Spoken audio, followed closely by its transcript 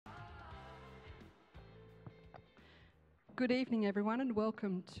Good evening, everyone, and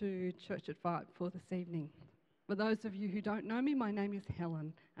welcome to Church at Five for this evening. For those of you who don't know me, my name is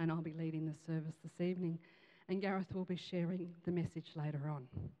Helen, and I'll be leading the service this evening, and Gareth will be sharing the message later on.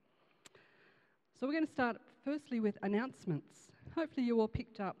 So we're going to start firstly with announcements. Hopefully you all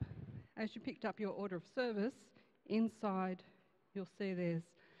picked up, as you picked up your order of service, inside you'll see there's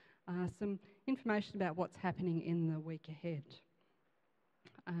some information about what's happening in the week ahead.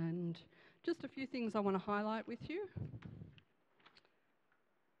 And just a few things I want to highlight with you.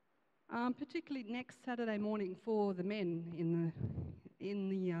 Particularly next Saturday morning for the men in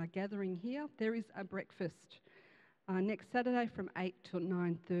the gathering here, there is a breakfast next Saturday from 8 till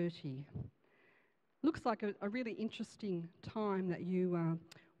 9:30. Looks like a really interesting time that you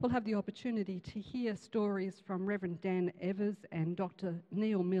will have the opportunity to hear stories from Reverend Dan Evers and Dr.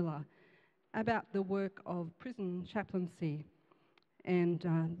 Neil Miller about the work of prison chaplaincy and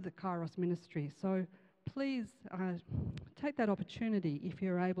the Kairos ministry. So please take that opportunity if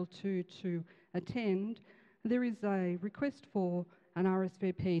you're able to attend. There is a request for an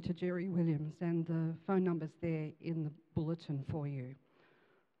RSVP to Jerry Williams, and the phone number's there in the bulletin for you.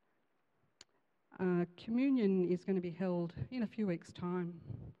 Communion is going to be held in a few weeks' time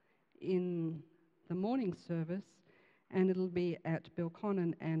in the morning service, and it'll be at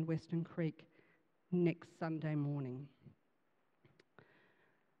Belconnen and Western Creek next Sunday morning.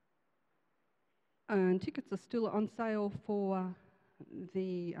 And tickets are still on sale for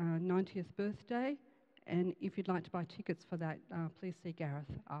the 90th birthday, and if you'd like to buy tickets for that, please see Gareth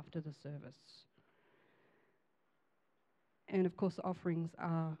after the service. And of course, offerings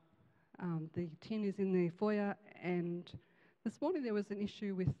are, the tin is in the foyer, and this morning there was an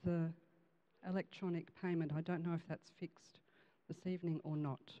issue with the electronic payment. I don't know if that's fixed this evening or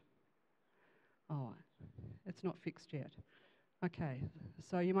not. Oh, it's not fixed yet. Okay,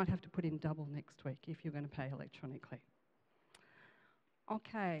 so you might have to put in double next week if you're going to pay electronically.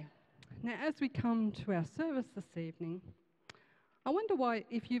 Okay, now as we come to our service this evening, I wonder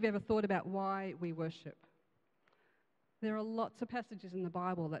if you've ever thought about why we worship. There are lots of passages in the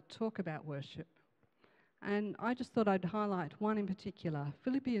Bible that talk about worship, and I just thought I'd highlight one in particular,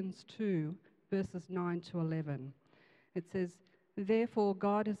 Philippians 2, verses 9 to 11. It says, "Therefore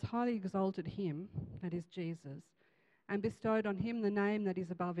God has highly exalted him," that is Jesus, "and bestowed on him the name that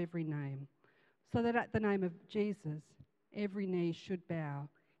is above every name, so that at the name of Jesus every knee should bow,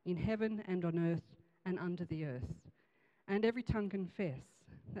 in heaven and on earth and under the earth, and every tongue confess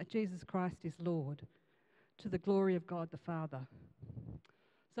that Jesus Christ is Lord, to the glory of God the Father."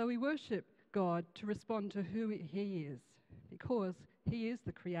 So we worship God to respond to who he is, because he is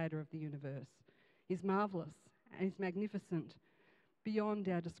the creator of the universe. He's marvellous and he's magnificent beyond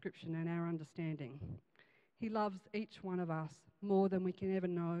our description and our understanding. He loves each one of us more than we can ever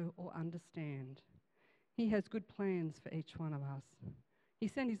know or understand. He has good plans for each one of us. He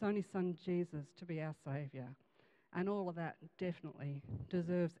sent his only son, Jesus, to be our saviour, and all of that definitely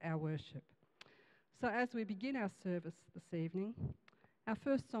deserves our worship. So as we begin our service this evening, our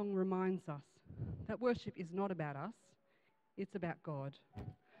first song reminds us that worship is not about us, it's about God.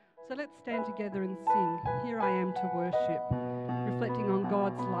 So let's stand together and sing, "Here I Am to Worship," reflecting on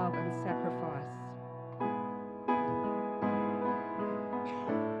God's love and sacrifice.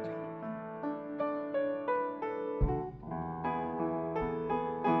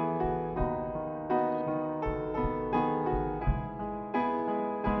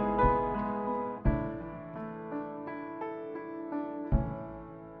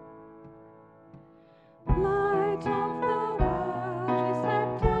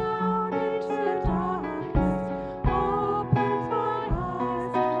 Opens my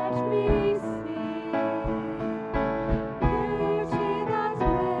eyes, let me see.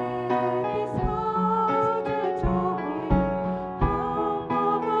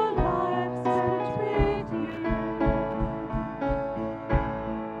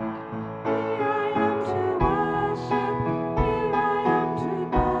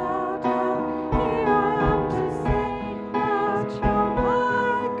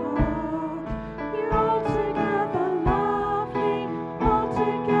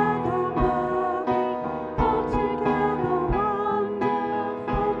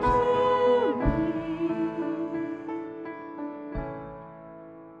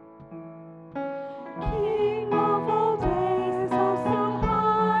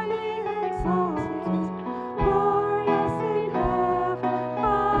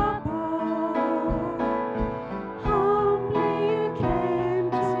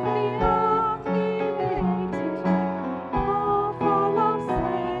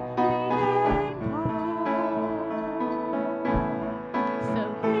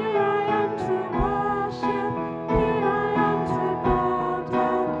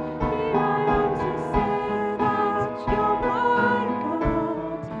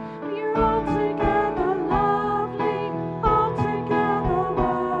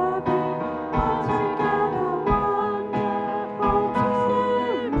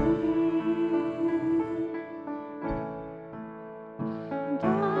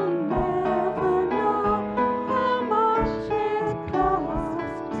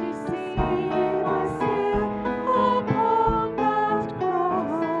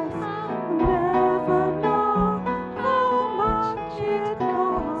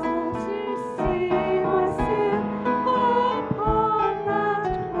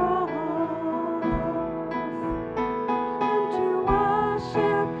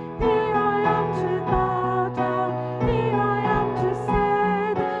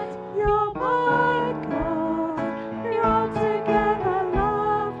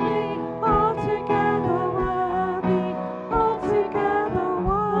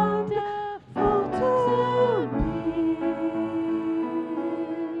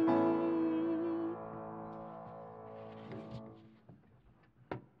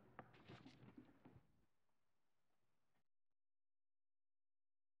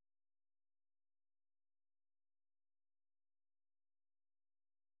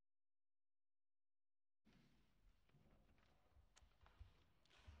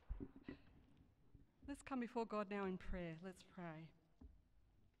 Let's come before God now in prayer. Let's pray.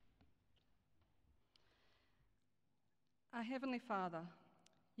 Our Heavenly Father,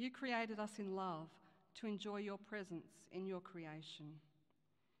 you created us in love to enjoy your presence in your creation.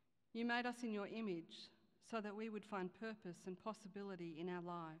 You made us in your image so that we would find purpose and possibility in our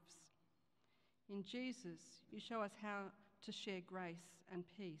lives. In Jesus, you show us how to share grace and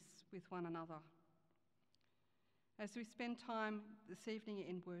peace with one another. As we spend time this evening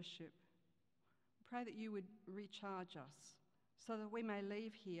in worship, pray that you would recharge us so that we may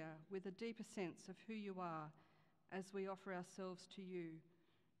leave here with a deeper sense of who you are as we offer ourselves to you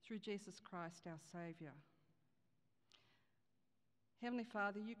through Jesus Christ, our Saviour. Heavenly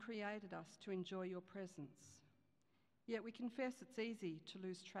Father, you created us to enjoy your presence, yet we confess it's easy to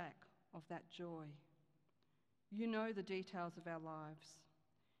lose track of that joy. You know the details of our lives.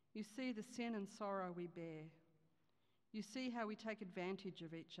 You see the sin and sorrow we bear. You see how we take advantage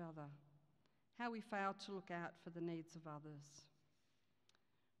of each other, how we fail to look out for the needs of others.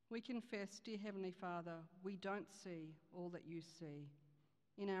 We confess, dear Heavenly Father, we don't see all that you see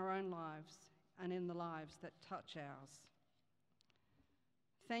in our own lives and in the lives that touch ours.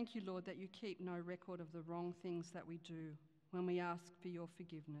 Thank you, Lord, that you keep no record of the wrong things that we do when we ask for your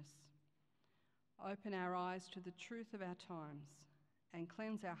forgiveness. Open our eyes to the truth of our times and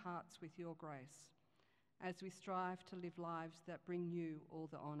cleanse our hearts with your grace as we strive to live lives that bring you all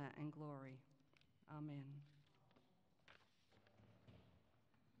the honour and glory. Amen.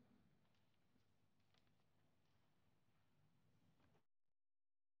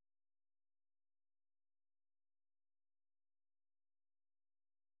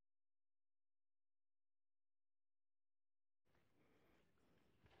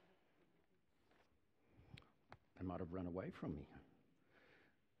 They might have run away from me.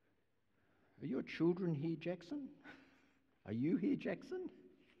 Are your children here, Jackson? Are you here, Jackson?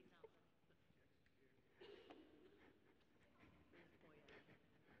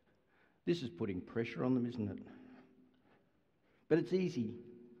 This is putting pressure on them, isn't it? But it's easy.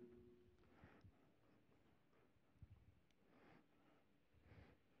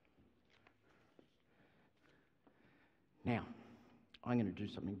 Now, I'm going to do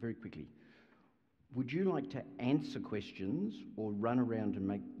something very quickly. Would you like to answer questions or run around,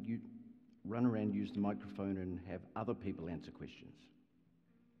 use the microphone and have other people answer questions?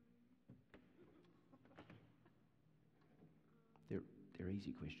 They're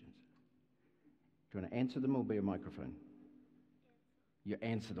easy questions. Do you want to answer them or be a microphone? You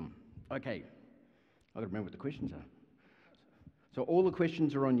answer them. Okay. I've got to remember what the questions are. So all the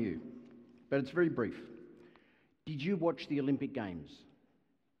questions are on you, but it's very brief. Did you watch the Olympic Games?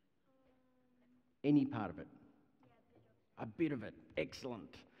 Any part of it? Yeah, a bit of it.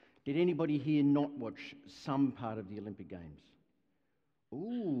 Excellent. Did anybody here not watch some part of the Olympic Games?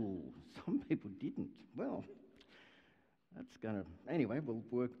 Ooh, some people didn't. Well, that's going to... Anyway,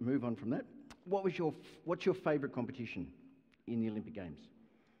 we'll move on from that. What's your favourite competition in the Olympic Games?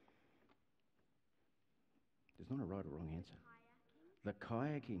 There's not a right or wrong answer. Kayaking. The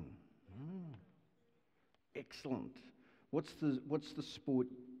kayaking. Oh, excellent. What's the sport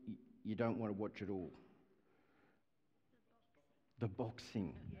you don't want to watch at all? The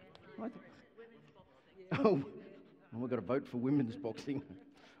boxing. Yeah. Women's boxing. Oh, we've got to vote for women's boxing.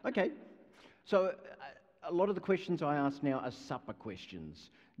 Okay. So a lot of the questions I ask now are supper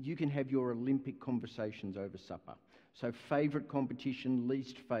questions. You can have your Olympic conversations over supper. So favourite competition,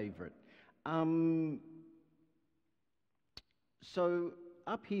 least favourite. So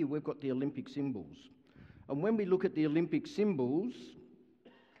up here we've got the Olympic symbols. And when we look at the Olympic symbols,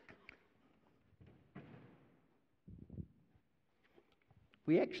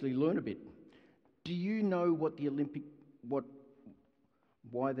 we actually learn a bit. Do you know what the Olympic,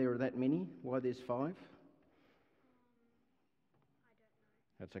 why there are that many? Why there's 5? I don't know.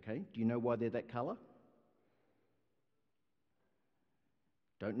 That's okay. Do you know why they're that colour?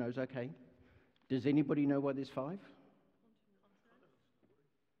 Don't know's okay. Does anybody know why there's 5?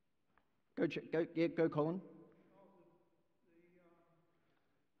 Go, Colin.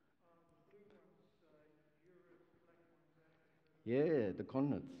 Yeah, the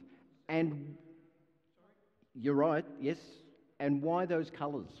continents. And you're right, yes. And why those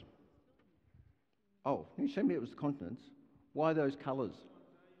colours? Oh, you showed me it was the continents. Why those colours?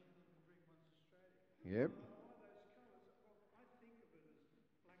 Yep.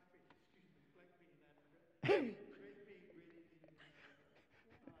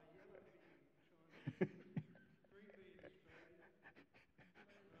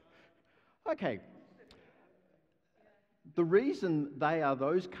 Okay. The reason they are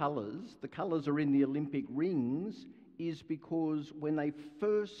those colours, the colours are in the Olympic rings, is because when they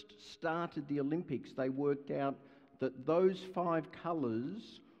first started the Olympics, they worked out that those 5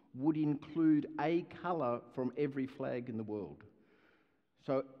 colours would include a colour from every flag in the world.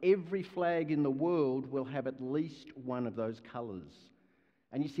 So every flag in the world will have at least one of those colours.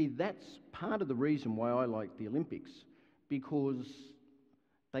 And you see, that's part of the reason why I like the Olympics, because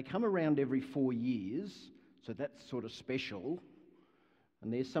they come around every 4 years, so that's sort of special.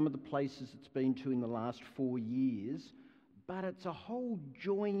 And there's some of the places it's been to in the last 4 years, but it's a whole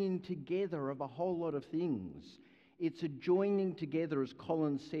joining together of a whole lot of things. It's a joining together, as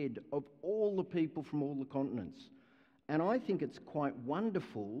Colin said, of all the people from all the continents. And I think it's quite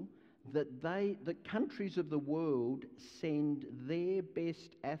wonderful that the countries of the world send their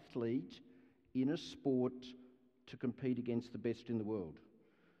best athlete in a sport to compete against the best in the world.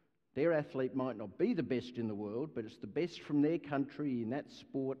 Their athlete might not be the best in the world, but it's the best from their country in that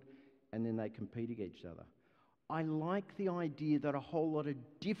sport, and then they compete against each other. I like the idea that a whole lot of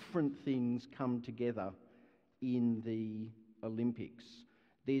different things come together in the Olympics.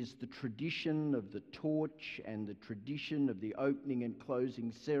 There's the tradition of the torch and the tradition of the opening and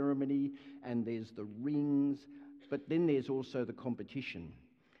closing ceremony, and there's the rings, but then there's also the competition.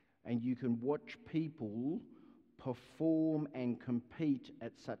 And you can watch people perform and compete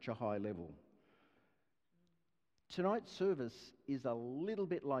at such a high level. Tonight's service is a little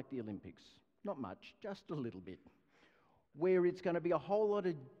bit like the Olympics. Not much, just a little bit. Where it's going to be a whole lot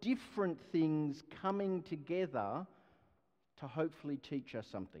of different things coming together to hopefully teach us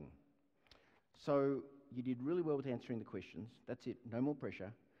something. So you did really well with answering the questions. That's it, no more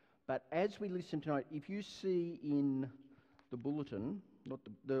pressure. But as we listen tonight, if you see in the bulletin, not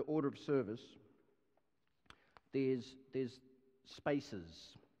the order of service, there's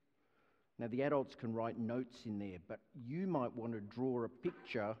spaces. Now the adults can write notes in there, but you might want to draw a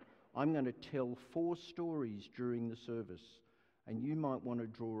picture. I'm going to tell 4 stories during the service, and you might want to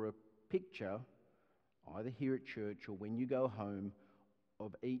draw a picture either here at church or when you go home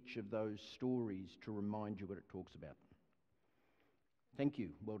of each of those stories to remind you what it talks about. Thank you,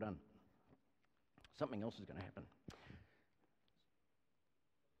 well done. Something else is going to happen.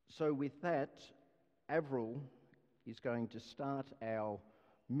 So with that, Avril is going to start our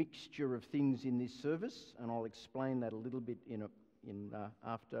mixture of things in this service, and I'll explain that a little bit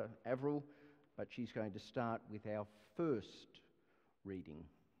after Avril, but she's going to start with our first reading.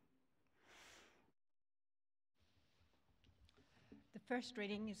 The first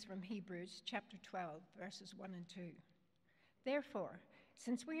reading is from Hebrews chapter 12, verses 1 and 2. Therefore,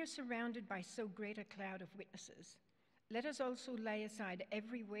 since we are surrounded by so great a cloud of witnesses, let us also lay aside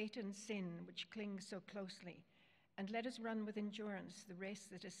every weight and sin which clings so closely, and let us run with endurance the race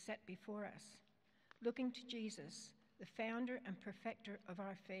that is set before us, looking to Jesus, the founder and perfecter of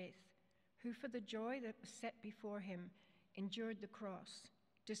our faith, who for the joy that was set before him endured the cross,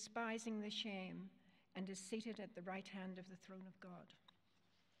 despising the shame, and is seated at the right hand of the throne of God.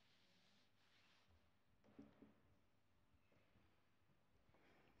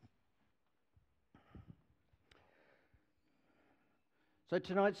 So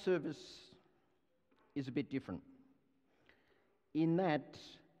tonight's service is a bit different. In that,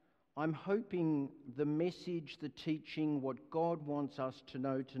 I'm hoping the message, the teaching, what God wants us to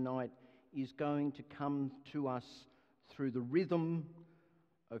know tonight is going to come to us through the rhythm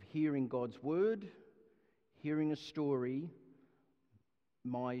of hearing God's word, hearing a story,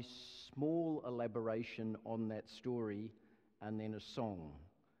 my small elaboration on that story, and then a song.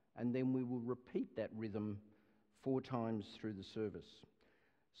 And then we will repeat that rhythm 4 times through the service.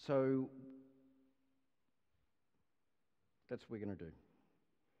 So that's what we're going to do.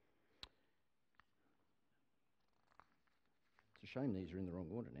 It's a shame these are in the wrong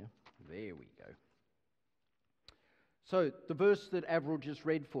order now. There we go. So the verse that Avril just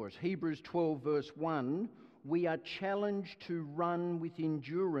read for us, Hebrews 12 verse 1, we are challenged to run with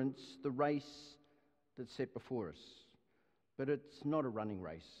endurance the race that's set before us. But it's not a running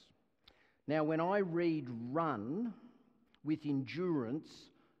race. Now when I read run with endurance,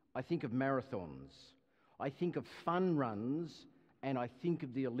 I think of marathons. I think of fun runs, and I think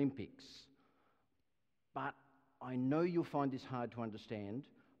of the Olympics. But I know you'll find this hard to understand,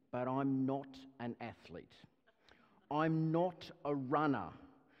 but I'm not an athlete. I'm not a runner.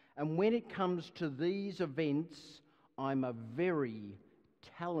 And when it comes to these events, I'm a very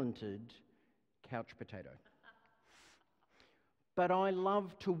talented couch potato. But I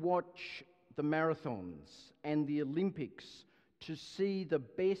love to watch the marathons and the Olympics to see the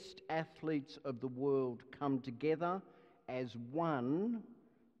best athletes of the world come together as one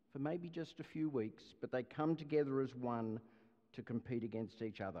for maybe just a few weeks, but they come together as one to compete against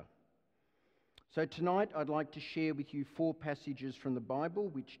each other. So tonight I'd like to share with you 4 passages from the Bible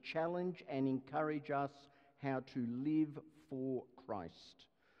which challenge and encourage us how to live for Christ.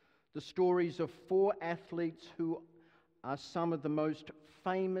 The stories of 4 athletes who are some of the most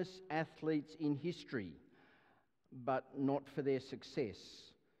famous athletes in history, but not for their success,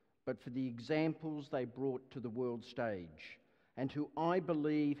 but for the examples they brought to the world stage, and who I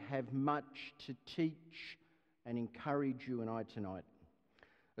believe have much to teach and encourage you and I tonight.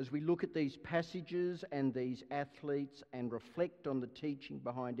 As we look at these passages and these athletes and reflect on the teaching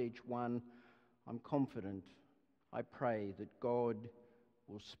behind each one, I'm confident, I pray that God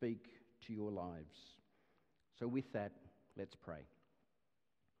will speak to your lives. So with that, let's pray.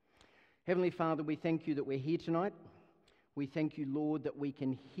 Heavenly Father, we thank you that we're here tonight. We thank you, Lord, that we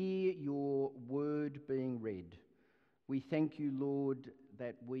can hear your word being read. We thank you, Lord,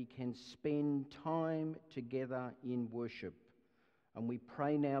 that we can spend time together in worship. And we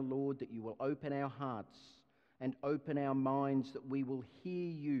pray now, Lord, that you will open our hearts and open our minds, that we will hear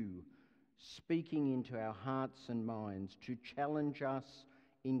you speaking into our hearts and minds to challenge us,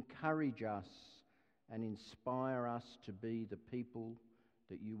 encourage us, and inspire us to be the people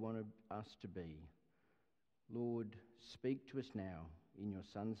that you want us to be. Lord, speak to us now in your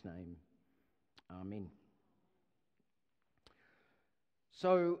Son's name. Amen.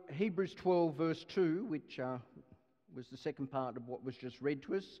 So Hebrews 12 verse 2, which was the second part of what was just read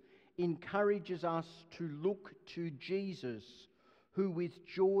to us, encourages us to look to Jesus, who with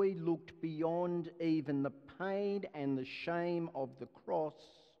joy looked beyond even the pain and the shame of the cross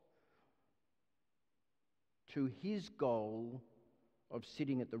to his goal of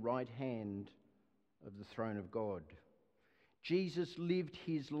sitting at the right hand of the throne of God. Jesus lived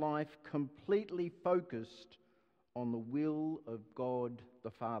his life completely focused on the will of God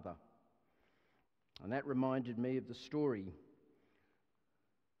the Father. And that reminded me of the story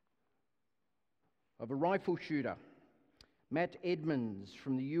of a rifle shooter, Matt Edmonds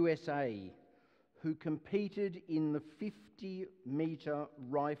from the USA, who competed in the 50-metre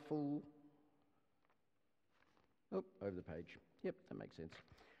rifle... Oh, over the page. Yep, that makes sense.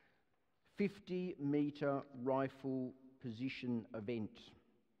 50-metre rifle position event.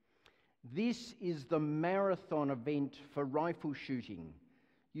 This is the marathon event for rifle shooting.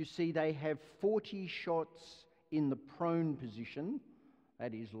 You see, they have 40 shots in the prone position,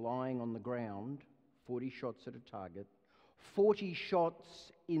 that is lying on the ground, 40 shots at a target, 40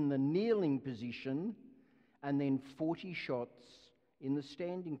 shots in the kneeling position, and then 40 shots in the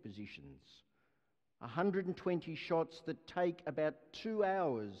standing positions. 120 shots that take about 2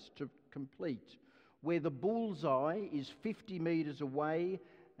 hours to complete, where the bullseye is 50 metres away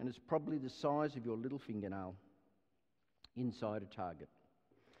and is probably the size of your little fingernail inside a target.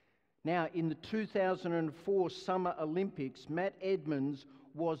 Now, in the 2004 Summer Olympics, Matt Edmonds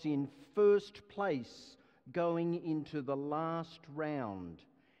was in first place going into the last round.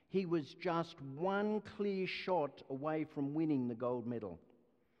 He was just one clear shot away from winning the gold medal.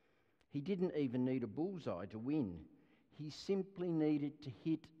 He didn't even need a bullseye to win. He simply needed to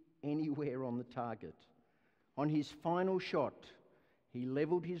hit anywhere on the target. On his final shot, he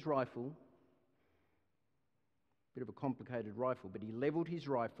levelled his rifle. Bit of a complicated rifle, but he levelled his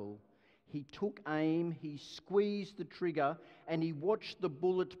rifle. He took aim, he squeezed the trigger, and he watched the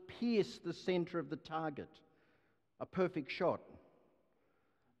bullet pierce the centre of the target. A perfect shot.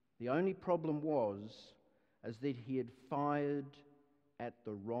 The only problem was that he had fired at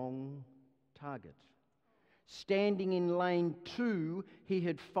the wrong target. Standing in lane 2, he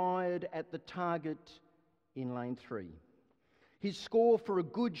had fired at the target in lane 3. His score for a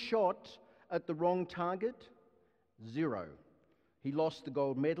good shot at the wrong target, 0. He lost the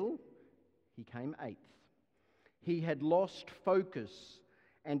gold medal. He came 8th. He had lost focus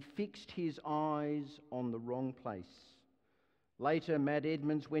and fixed his eyes on the wrong place. Later, Matt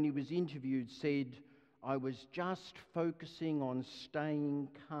Edmonds, when he was interviewed, said, "I was just focusing on staying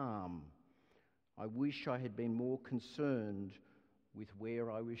calm. I wish I had been more concerned with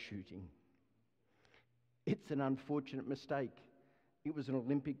where I was shooting." It's an unfortunate mistake. It was an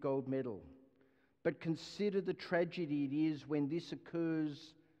Olympic gold medal. But consider the tragedy it is when this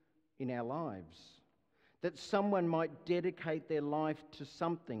occurs in our lives. That someone might dedicate their life to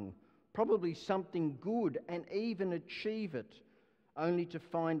something, probably something good, and even achieve it, only to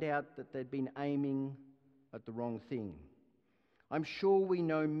find out that they'd been aiming at the wrong thing. I'm sure we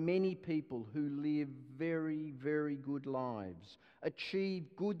know many people who live very, very good lives,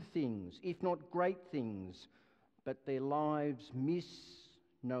 achieve good things, if not great things, but their lives miss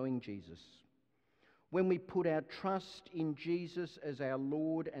knowing Jesus. When we put our trust in Jesus as our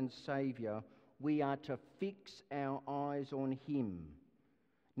Lord and Saviour, we are to fix our eyes on him.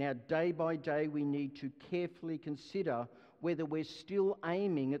 Now, day by day, we need to carefully consider whether we're still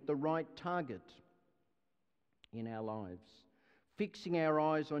aiming at the right target in our lives. Fixing our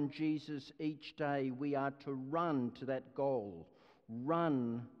eyes on Jesus each day, we are to run to that goal,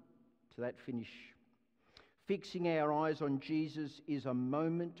 run to that finish. Fixing our eyes on Jesus is a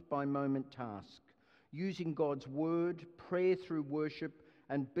moment-by-moment task. Using God's word, prayer through worship,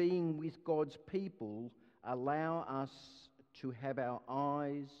 and being with God's people allow us to have our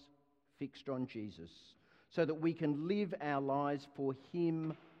eyes fixed on Jesus so that we can live our lives for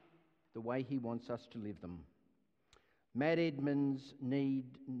Him the way He wants us to live them. Matt Edmonds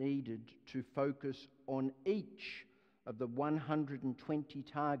needed to focus on each of the 120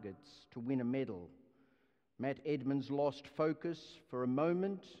 targets to win a medal. Matt Edmonds lost focus for a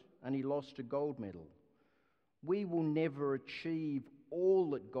moment and he lost a gold medal. We will never achieve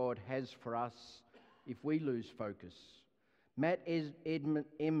all that God has for us if we lose focus. Matt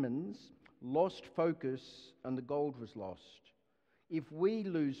Edmonds lost focus and the gold was lost. If we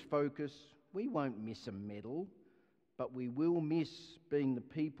lose focus, we won't miss a medal, but we will miss being the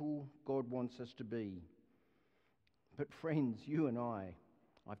people God wants us to be. But friends, you and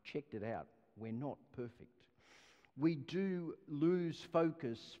I've checked it out, we're not perfect. We do lose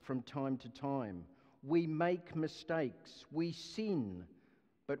focus from time to time. We make mistakes, we sin,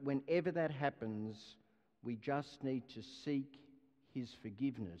 but whenever that happens, we just need to seek His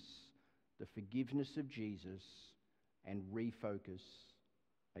forgiveness, the forgiveness of Jesus, and refocus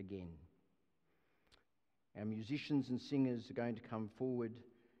again. Our musicians and singers are going to come forward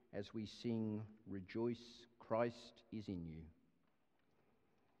as we sing, "Rejoice, Christ is in you."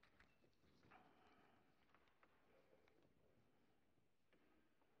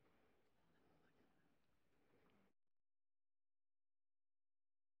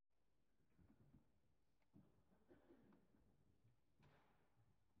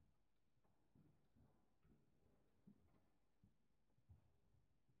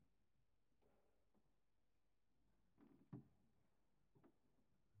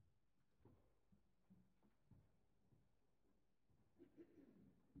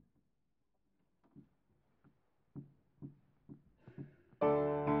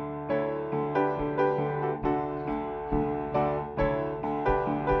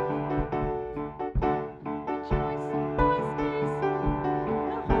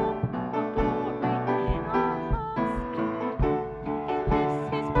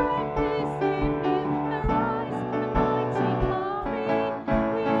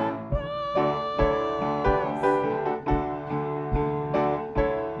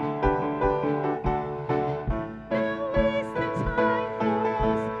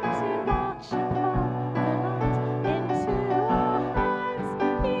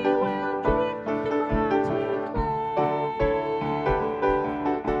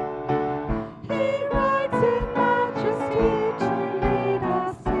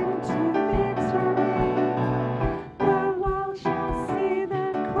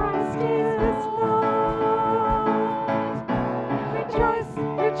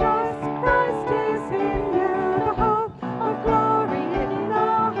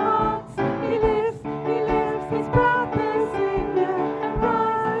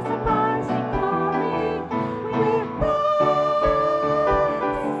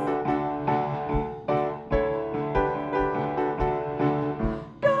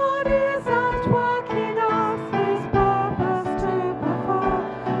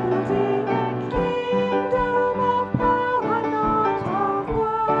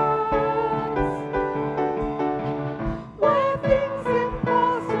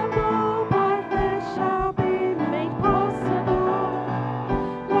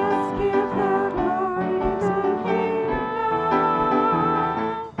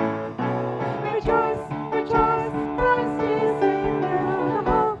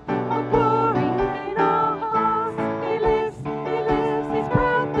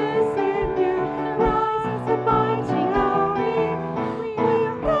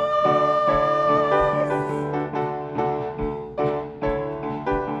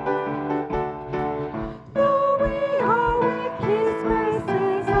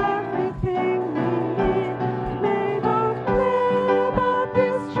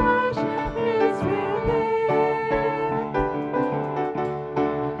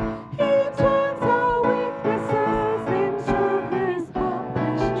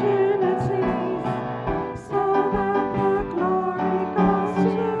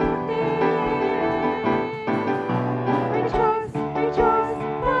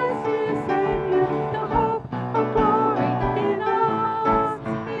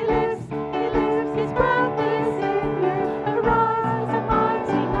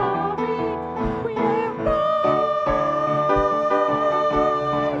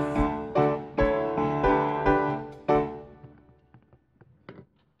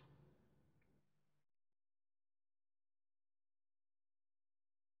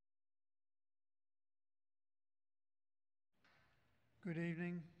 Good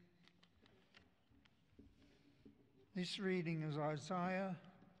evening. This reading is Isaiah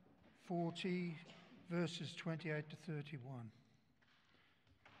 40, verses 28 to 31.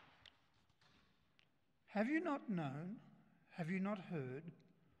 Have you not known? Have you not heard?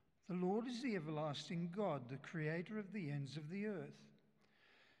 The Lord is the everlasting God, the creator of the ends of the earth.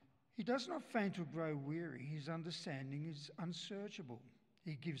 He does not faint or grow weary. His understanding is unsearchable.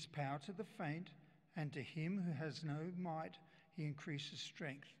 He gives power to the faint, and to him who has no might, he increases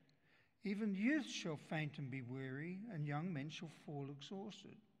strength. Even youth shall faint and be weary, and young men shall fall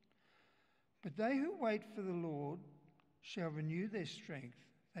exhausted. But they who wait for the Lord shall renew their strength.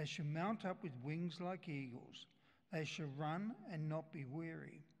 They shall mount up with wings like eagles. They shall run and not be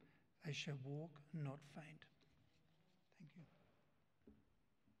weary. They shall walk and not faint. Thank you.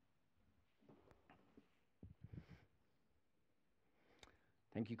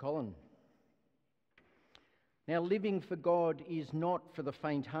 Thank you, Colin. Now, living for God is not for the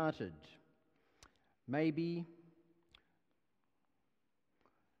faint-hearted. Maybe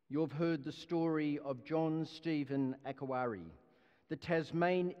you've heard the story of John Stephen Akawari, the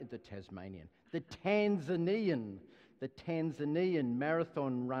Tanzanian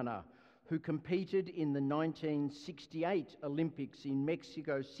marathon runner who competed in the 1968 Olympics in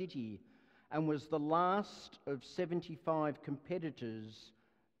Mexico City and was the last of 75 competitors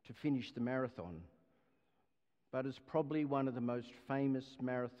to finish the marathon, but is probably one of the most famous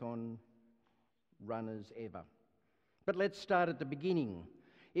marathon runners ever. But let's start at the beginning.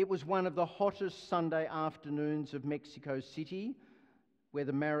 It was one of the hottest Sunday afternoons of Mexico City, where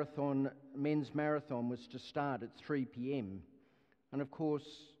the men's marathon was to start at 3 p.m. And of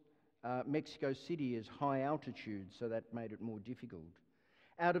course, Mexico City is high altitude, so that made it more difficult.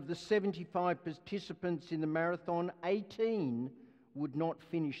 Out of the 75 participants in the marathon, 18 would not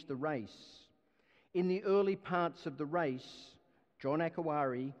finish the race. In the early parts of the race, John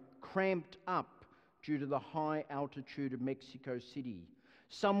Akawari cramped up due to the high altitude of Mexico City.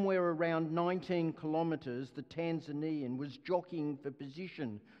 Somewhere around 19 kilometres, the Tanzanian was jockeying for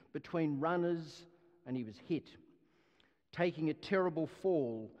position between runners and he was hit. Taking a terrible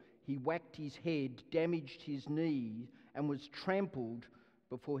fall, he whacked his head, damaged his knee, and was trampled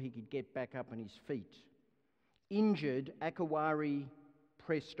before he could get back up on his feet. Injured, Akawari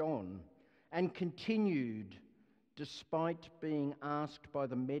pressed on and continued despite being asked by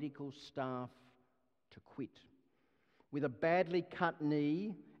the medical staff to quit. With a badly cut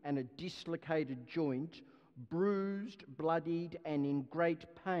knee and a dislocated joint, bruised, bloodied, and in great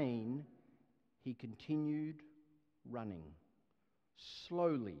pain, he continued running,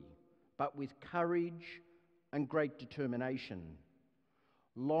 slowly, but with courage and great determination.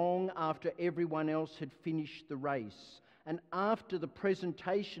 Long after everyone else had finished the race, and after the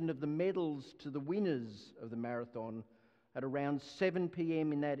presentation of the medals to the winners of the marathon, at around 7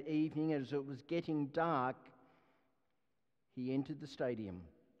 p.m. in that evening, as it was getting dark, he entered the stadium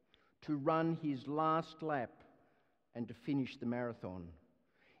to run his last lap and to finish the marathon.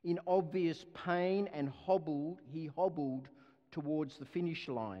 In obvious pain and he hobbled towards the finish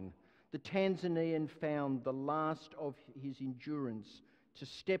line. The Tanzanian found the last of his endurance to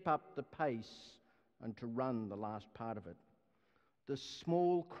step up the pace and to run the last part of it. The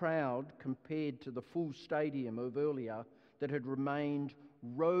small crowd, compared to the full stadium of earlier that had remained,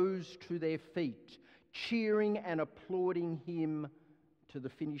 rose to their feet, cheering and applauding him to the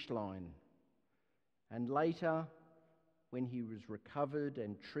finish line. And later, when he was recovered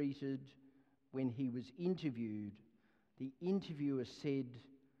and treated, when he was interviewed, the interviewer said,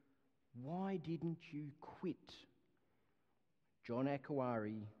 "Why didn't you quit?" John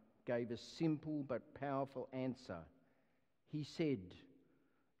Akawari gave a simple but powerful answer. He said,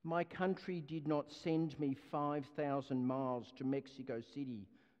 "My country did not send me 5,000 miles to Mexico City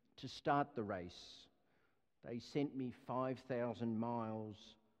to start the race. They sent me 5,000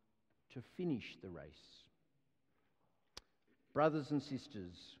 miles to finish the race." Brothers and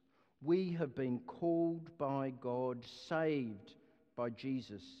sisters, we have been called by God, saved by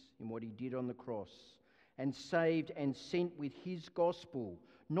Jesus in what he did on the cross, and saved and sent with his gospel,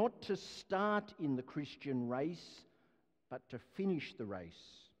 not to start in the Christian race, but to finish the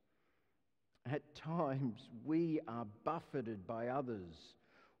race. At times, we are buffeted by others.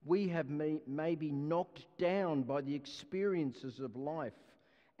 We have maybe knocked down by the experiences of life,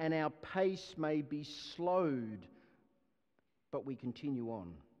 and our pace may be slowed, but we continue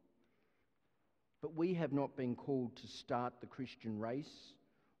on. But we have not been called to start the Christian race.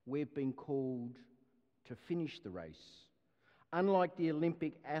 We've been called to finish the race. Unlike the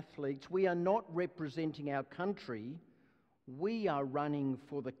Olympic athletes, we are not representing our country. We are running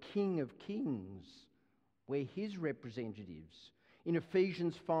for the King of Kings. We're his representatives. In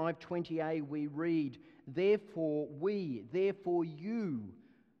Ephesians 5:20a we read, therefore you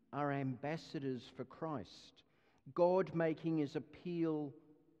are ambassadors for Christ, God making his appeal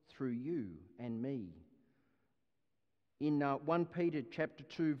through you and me. In 1 Peter chapter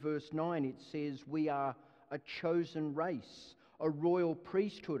 2 verse 9 it says, we are a chosen race, a royal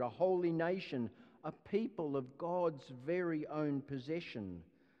priesthood, a holy nation, a people of God's very own possession,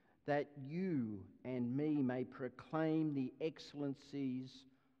 that you and me may proclaim the excellencies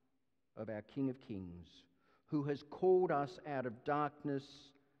of our King of Kings, who has called us out of darkness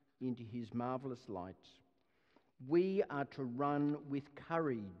into his marvellous light. We are to run with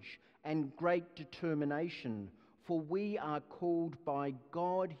courage and great determination, for we are called by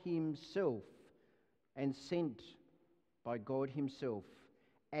God himself and sent by God himself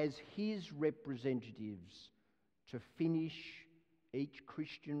as his representatives to finish each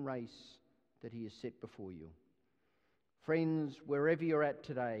Christian race that he has set before you. Friends, wherever you're at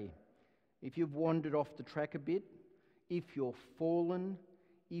today, if you've wandered off the track a bit, if you're fallen,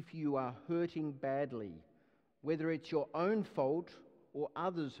 if you are hurting badly, whether it's your own fault or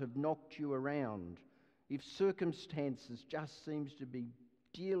others have knocked you around, if circumstances just seems to be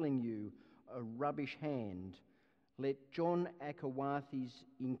dealing you a rubbish hand, let John Akawathis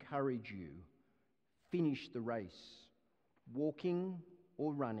encourage you. Finish the race. Walking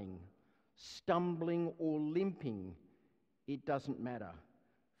or running, stumbling or limping, it doesn't matter.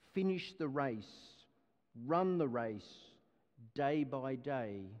 Finish the race. Run the race day by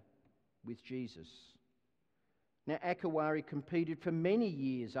day with Jesus. Now, Akawari competed for many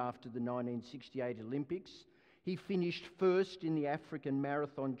years after the 1968 Olympics. He finished first in the African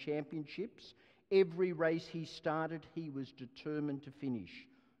Marathon Championships. Every race he started, he was determined to finish,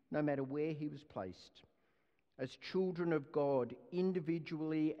 no matter where he was placed. As children of God,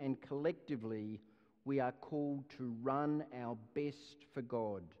 individually and collectively, we are called to run our best for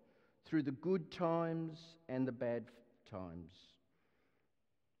God through the good times and the bad times,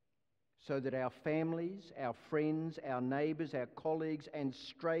 so that our families, our friends, our neighbours, our colleagues and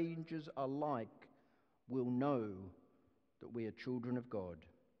strangers alike will know that we are children of God.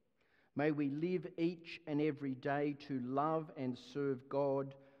 May we live each and every day to love and serve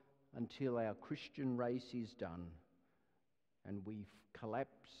God until our Christian race is done and we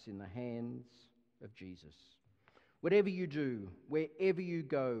collapse in the hands of Jesus. Whatever you do, wherever you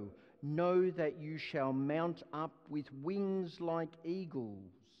go, know that you shall mount up with wings like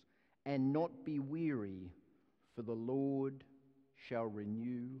eagles and not be weary, for the Lord shall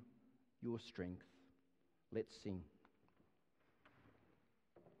renew your strength. Let's sing.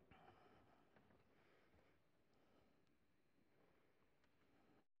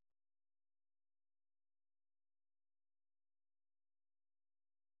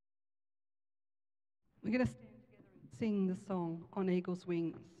 We're going to stand together and sing the song On Eagle's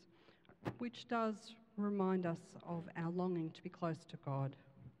Wings, which does remind us of our longing to be close to God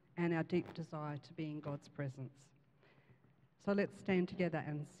and our deep desire to be in God's presence. So let's stand together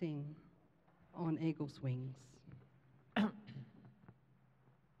and sing On Eagle's Wings.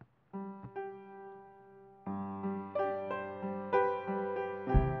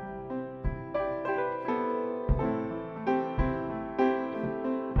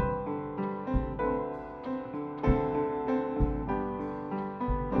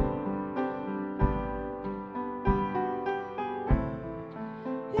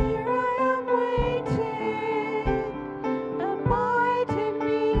 Abide in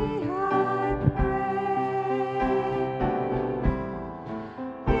me, I pray.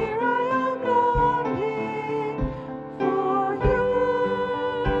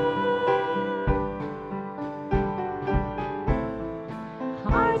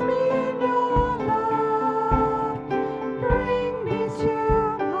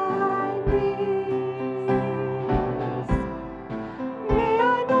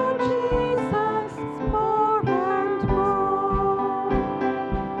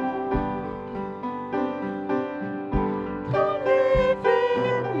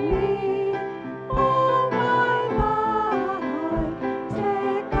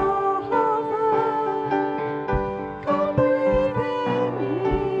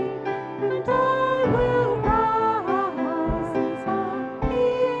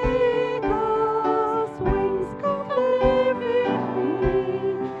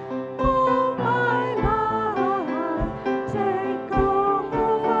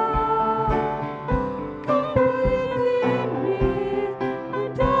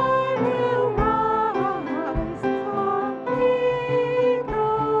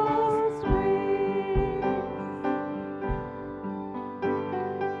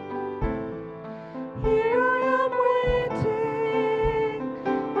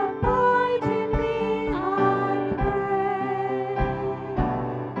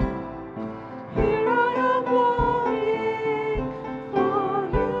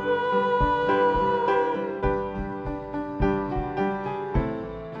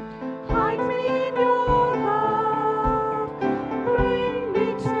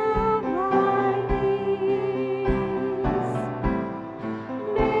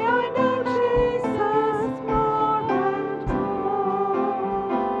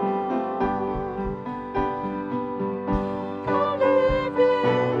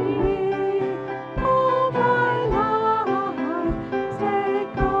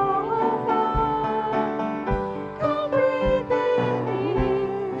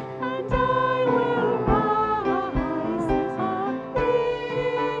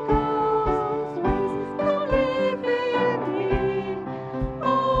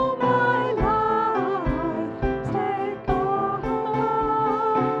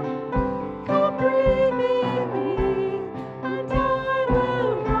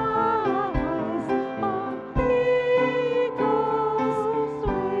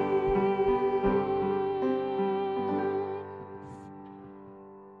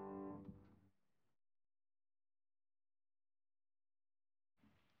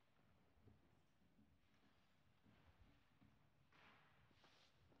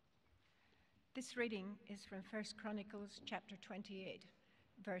 This reading is from 1 Chronicles chapter 28,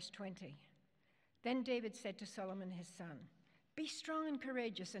 verse 20. Then David said to Solomon his son, "Be strong and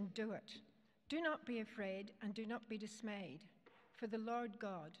courageous and do it. Do not be afraid and do not be dismayed, for the Lord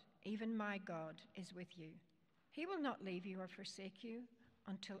God, even my God, is with you. He will not leave you or forsake you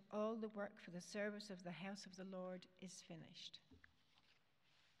until all the work for the service of the house of the Lord is finished."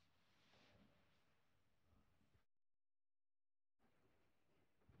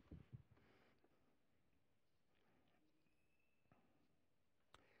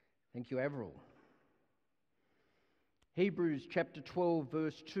 Thank you, Avril. Hebrews chapter 12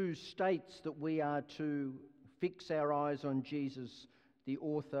 verse 2 states that we are to fix our eyes on Jesus, the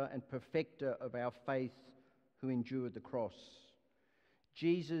author and perfecter of our faith, who endured the cross.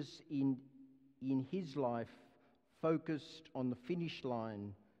 Jesus in his life focused on the finish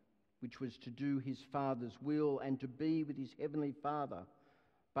line, which was to do his Father's will and to be with his heavenly Father.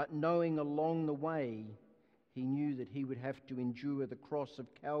 But knowing along the way, he knew that he would have to endure the cross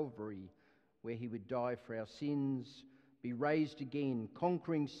of Calvary, where he would die for our sins, be raised again,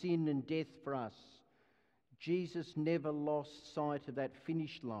 conquering sin and death for us. Jesus never lost sight of that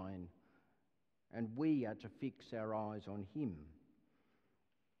finish line, and we are to fix our eyes on him.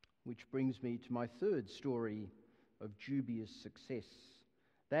 Which brings me to my third story of dubious success,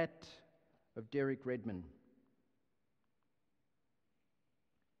 that of Derek Redmond.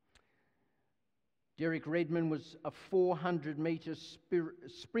 Derek Redmond was a 400-metre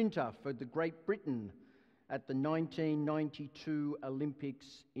sprinter for the Great Britain at the 1992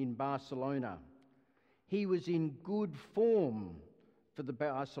 Olympics in Barcelona. He was in good form for the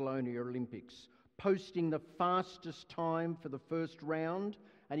Barcelona Olympics, posting the fastest time for the first round,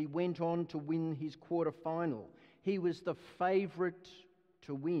 and he went on to win his quarter-final. He was the favourite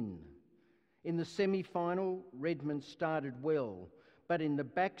to win. In the semi-final, Redmond started well, but in the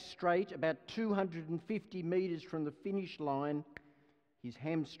back straight, about 250 metres from the finish line, his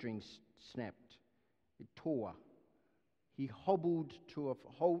hamstring snapped. It tore. He hobbled to a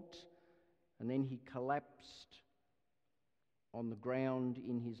halt, and then he collapsed on the ground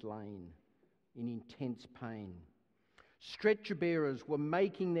in his lane in intense pain. Stretcher bearers were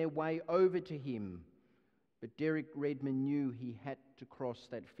making their way over to him, but Derek Redmond knew he had to cross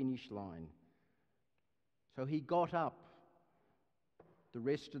that finish line. So he got up. The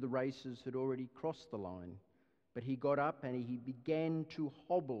rest of the racers had already crossed the line, but he got up and he began to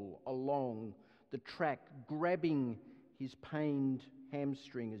hobble along the track, grabbing his pained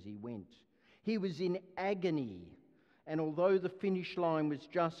hamstring as he went. He was in agony, and although the finish line was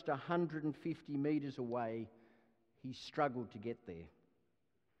just 150 metres away, he struggled to get there.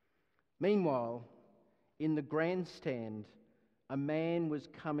 Meanwhile, in the grandstand, a man was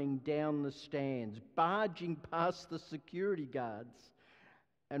coming down the stands, barging past the security guards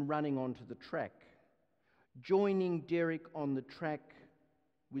and running onto the track. Joining Derek on the track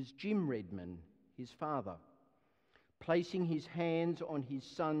was Jim Redmond, his father. Placing his hands on his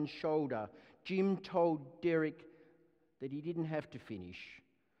son's shoulder, Jim told Derek that he didn't have to finish,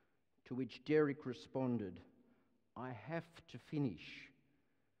 to which Derek responded, "I have to finish."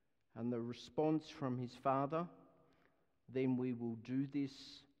 And the response from his father, "Then we will do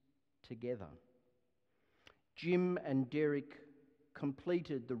this together." Jim and Derek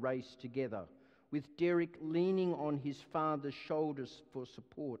completed the race together, with Derek leaning on his father's shoulders for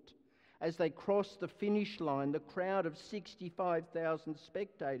support. As they crossed the finish line, the crowd of 65,000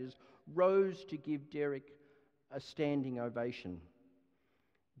 spectators rose to give Derek a standing ovation.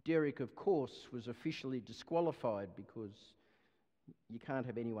 Derek, of course, was officially disqualified because you can't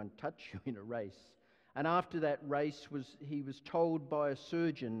have anyone touch you in a race. And after that race, he was told by a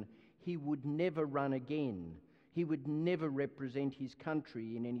surgeon he would never run again. He would never represent his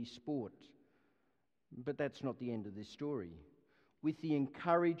country in any sport. But that's not the end of this story. With the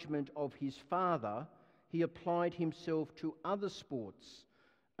encouragement of his father, he applied himself to other sports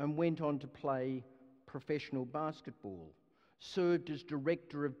and went on to play professional basketball, served as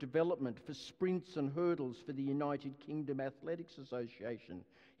Director of Development for sprints and hurdles for the United Kingdom Athletics Association.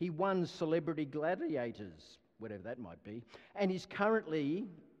 He won Celebrity Gladiators, whatever that might be, and is currently,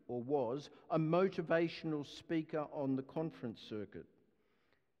 or was, a motivational speaker on the conference circuit.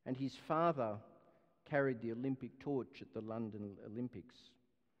 And his father carried the Olympic torch at the London Olympics.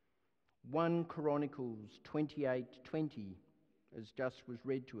 1 Chronicles 28:20, as just was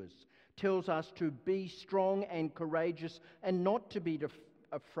read to us, tells us to be strong and courageous and not to be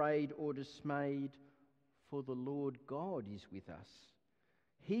afraid or dismayed, for the Lord God is with us.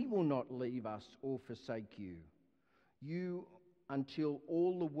 He will not leave us or forsake you until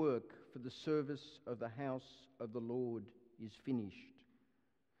all the work for the service of the house of the Lord is finished.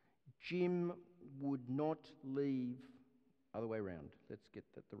 Jim would not leave, other way around, let's get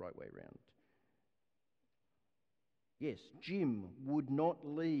that the right way around. Yes, Jim would not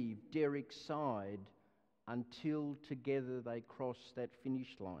leave Derek's side until together they crossed that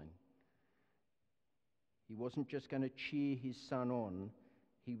finish line. He wasn't just going to cheer his son on,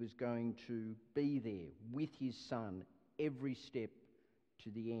 he was going to be there with his son every step to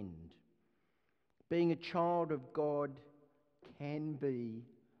the end. Being a child of God can be,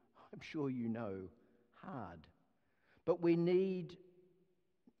 I'm sure you know, hard. But we need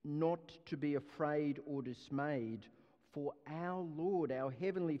not to be afraid or dismayed, for our Lord, our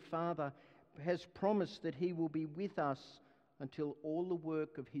Heavenly Father, has promised that He will be with us until all the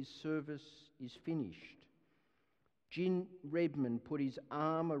work of His service is finished. Jim Redmond put his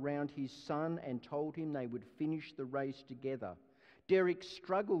arm around his son and told him they would finish the race together. Derek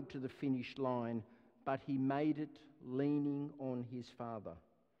struggled to the finish line, but he made it leaning on his father.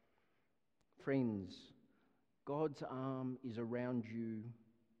 Friends, God's arm is around you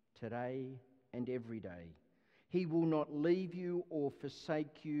today and every day. He will not leave you or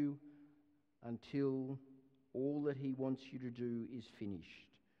forsake you until all that He wants you to do is finished.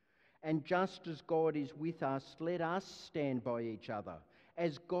 And just as God is with us, let us stand by each other.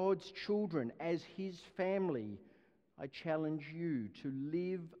 As God's children, as His family, I challenge you to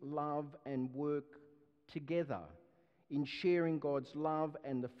live, love and work together in sharing God's love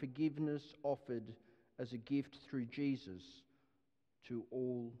and the forgiveness offered as a gift through Jesus to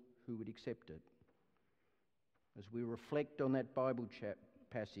all who would accept it. As we reflect on that Bible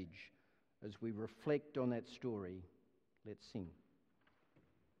passage, as we reflect on that story, let's sing.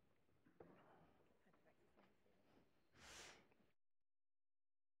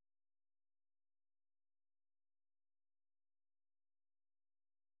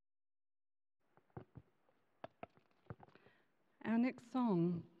 Our next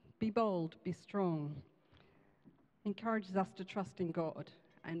song, Be Bold, Be Strong, encourages us to trust in God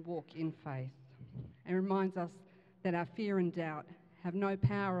and walk in faith, and reminds us that our fear and doubt have no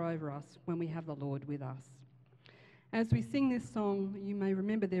power over us when we have the Lord with us. As we sing this song, you may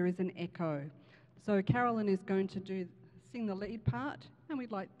remember there is an echo. So Carolyn is going to sing the lead part, and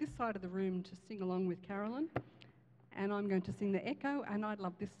we'd like this side of the room to sing along with Carolyn. And I'm going to sing the echo, and I'd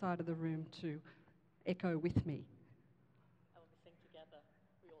love this side of the room to echo with me. And when we sing together,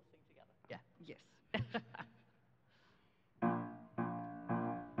 we all sing together. Yeah. Yes.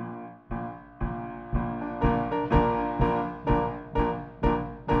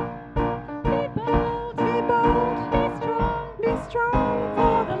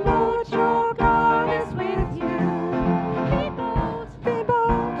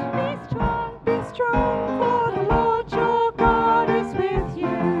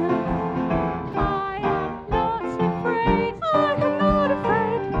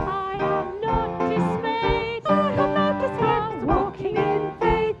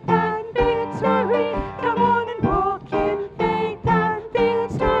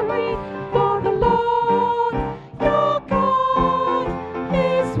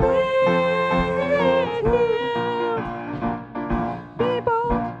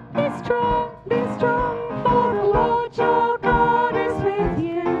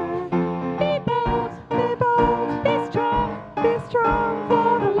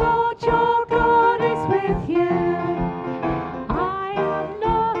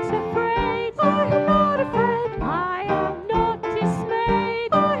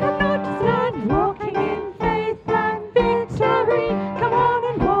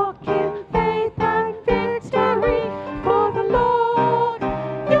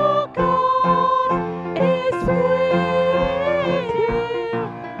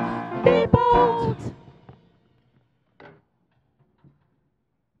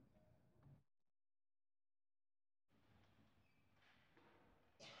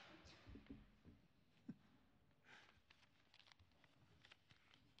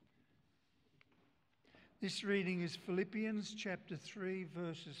 This reading is Philippians chapter 3,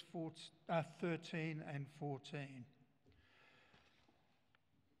 verses 13 and 14.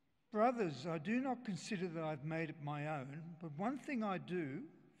 Brothers, I do not consider that I've made it my own, but one thing I do,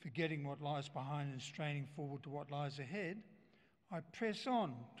 forgetting what lies behind and straining forward to what lies ahead, I press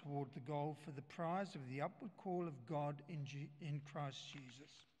on toward the goal for the prize of the upward call of God in Christ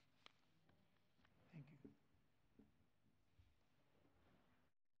Jesus. Thank you.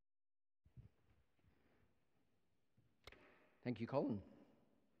 Thank you, Colin.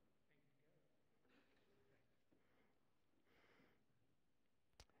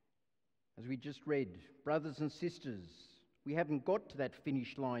 As we just read, brothers and sisters, we haven't got to that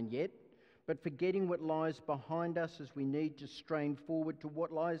finish line yet, but forgetting what lies behind us as we need to strain forward to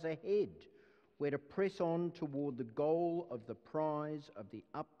what lies ahead, We're to press on toward the goal of the prize of the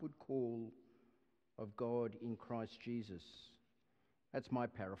upward call of God in Christ Jesus. That's my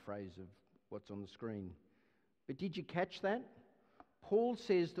paraphrase of what's on the screen. But did you catch that? Paul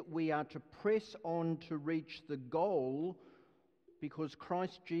says that we are to press on to reach the goal because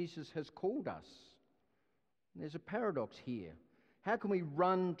Christ Jesus has called us. There's a paradox here. How can we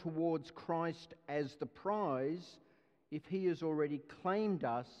run towards Christ as the prize if he has already claimed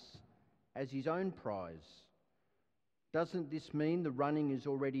us as his own prize? Doesn't this mean the running is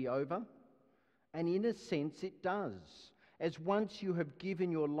already over? And in a sense it does. As once you have given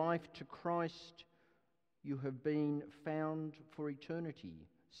your life to Christ, you have been found for eternity,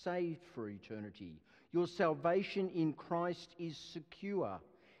 saved for eternity. Your salvation in Christ is secure.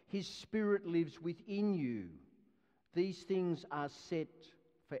 His Spirit lives within you. These things are set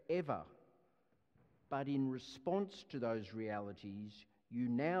forever. But in response to those realities, you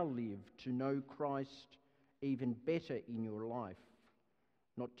now live to know Christ even better in your life,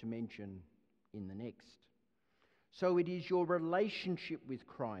 not to mention in the next. So it is your relationship with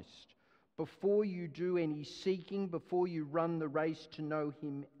Christ. Before you do any seeking, before you run the race to know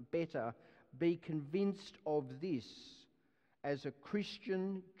him better, be convinced of this. As a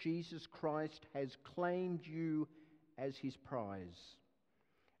Christian, Jesus Christ has claimed you as his prize,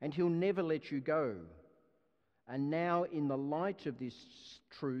 and he'll never let you go. And now, in the light of this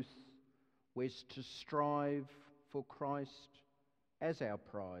truth, we're to strive for Christ as our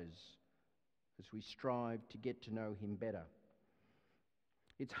prize, as we strive to get to know him better.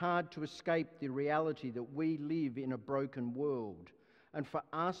 It's hard to escape the reality that we live in a broken world, and for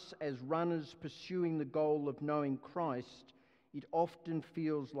us as runners pursuing the goal of knowing Christ, it often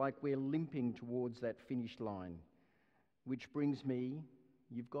feels like we're limping towards that finish line. Which brings me,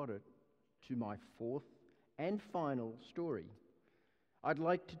 you've got it, to my fourth and final story. I'd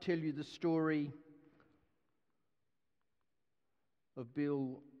like to tell you the story of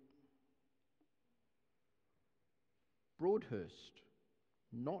Bill Broadhurst,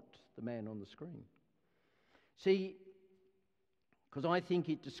 not the man on the screen. See, because I think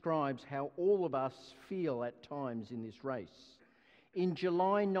it describes how all of us feel at times in this race. In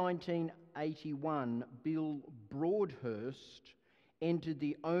July 1981, Bill Broadhurst entered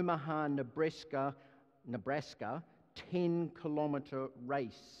the Omaha, Nebraska 10-kilometre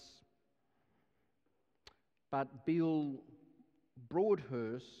race. But Bill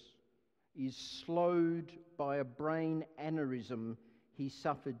Broadhurst is slowed by a brain aneurysm he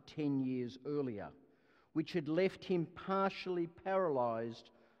suffered 10 years earlier, which had left him partially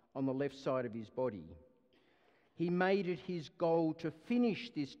paralysed on the left side of his body. He made it his goal to finish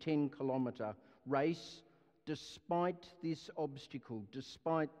this 10-kilometre race despite this obstacle,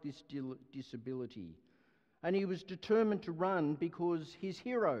 despite this disability. And he was determined to run because his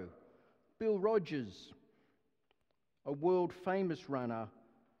hero, Bill Rogers, a world-famous runner,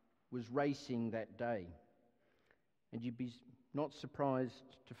 was racing that day. And you'd be not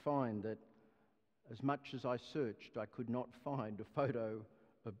surprised to find that as much as I searched, I could not find a photo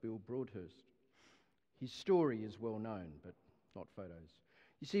of Bill Broadhurst. His story is well known, but not photos.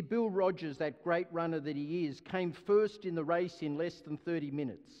 You see, Bill Rogers, that great runner that he is, came first in the race in less than 30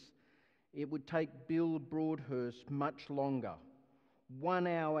 minutes. It would take Bill Broadhurst much longer. 1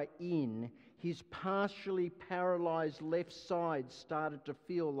 hour in, his partially paralysed left side started to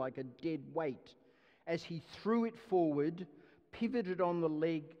feel like a dead weight as he threw it forward, pivoted on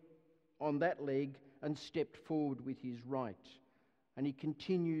that leg, and stepped forward with his right. And he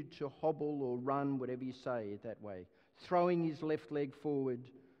continued to hobble or run, whatever you say it that way, throwing his left leg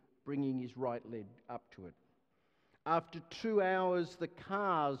forward, bringing his right leg up to it. After 2 hours, the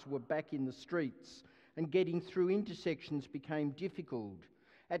cars were back in the streets, and getting through intersections became difficult.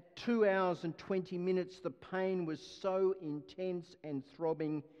 At 2 hours and 20 minutes, the pain was so intense and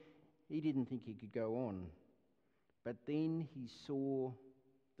throbbing, he didn't think he could go on. But then he saw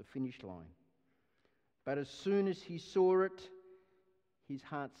the finish line. But as soon as he saw it, his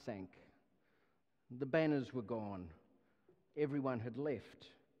heart sank. The banners were gone. Everyone had left.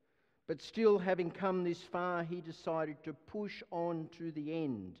 But still, having come this far, he decided to push on to the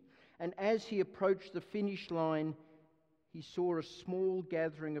end. And as he approached the finish line, he saw a small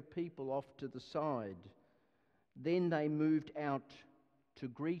gathering of people off to the side. Then they moved out to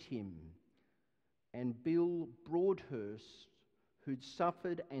greet him. And Bill Broadhurst, who'd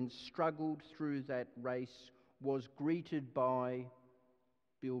suffered and struggled through that race, was greeted by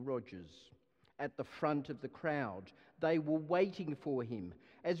Bill Rogers at the front of the crowd. They were waiting for him.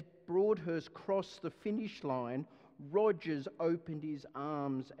 As Broadhurst crossed the finish line, Rogers opened his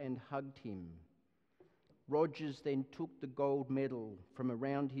arms and hugged him. Rogers then took the gold medal from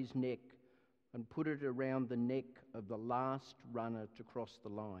around his neck, and put it around the neck of the last runner to cross the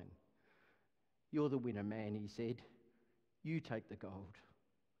line. "You're the winner, man," he said. "You take the gold."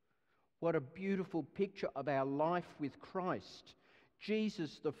 What a beautiful picture of our life with Christ.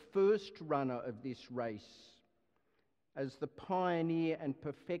 Jesus, the first runner of this race, as the pioneer and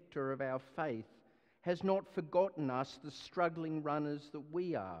perfecter of our faith, has not forgotten us, the struggling runners that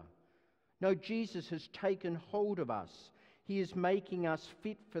we are. No, Jesus has taken hold of us. He is making us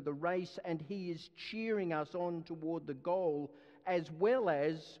fit for the race, and he is cheering us on toward the goal, as well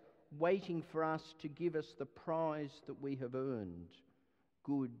as waiting for us to give us the prize that we have earned.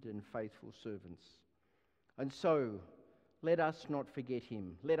 Good and faithful servants. And so, let us not forget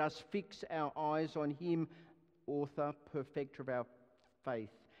him. Let us fix our eyes on him, author, perfecter of our faith,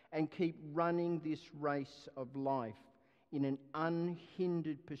 and keep running this race of life in an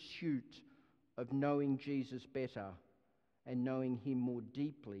unhindered pursuit of knowing Jesus better and knowing him more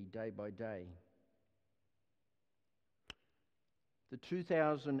deeply day by day. The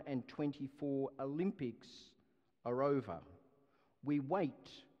 2024 Olympics are over. We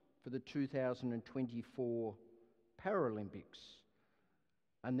wait for the 2024 Paralympics,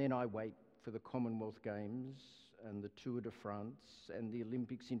 and then I wait for the Commonwealth Games and the Tour de France and the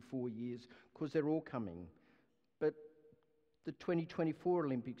Olympics in 4 years, because they're all coming. But the 2024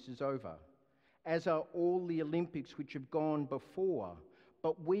 Olympics is over, as are all the Olympics which have gone before.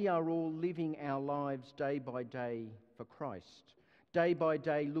 But we are all living our lives day by day for Christ, day by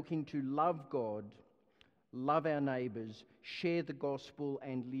day looking to love God, love our neighbours, share the gospel,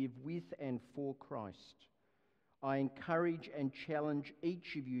 and live with and for Christ. I encourage and challenge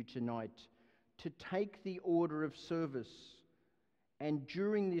each of you tonight to take the order of service and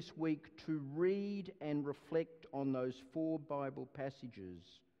during this week to read and reflect on those 4 Bible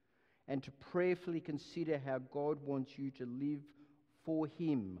passages and to prayerfully consider how God wants you to live for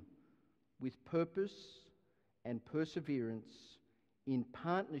him with purpose and perseverance in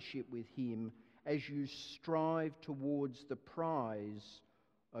partnership with him as you strive towards the prize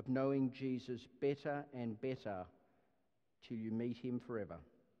of knowing Jesus better and better till you meet him forever.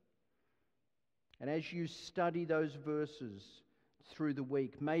 And as you study those verses through the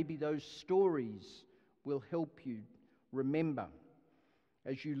week, maybe those stories will help you remember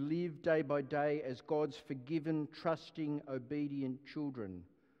as you live day by day as God's forgiven, trusting, obedient children.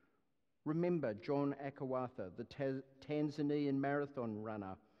 Remember John Akawatha, the Tanzanian marathon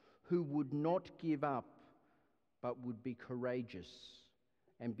runner, who would not give up but would be courageous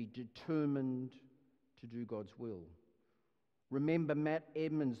and be determined to do God's will. Remember Matt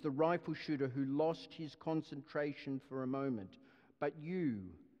Edmonds, the rifle shooter who lost his concentration for a moment, but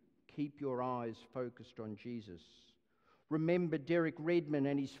you keep your eyes focused on Jesus. Remember Derek Redman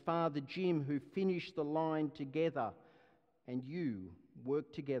and his father Jim, who finished the line together, and you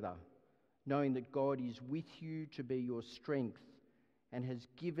work together, knowing that God is with you to be your strength and has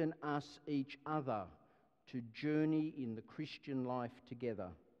given us each other to journey in the Christian life together.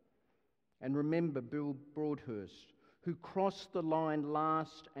 And remember Bill Broadhurst, who crossed the line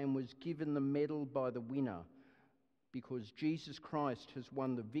last and was given the medal by the winner, because Jesus Christ has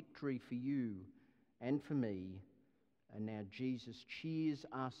won the victory for you and for me, and now Jesus cheers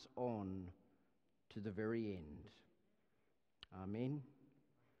us on to the very end. Amen.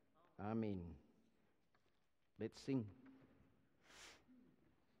 Amen. Let's sing.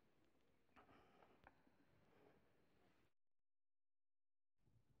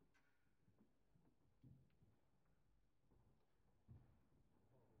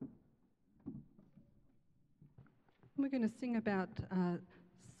 We're going to sing about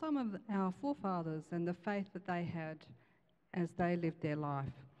some of our forefathers and the faith that they had as they lived their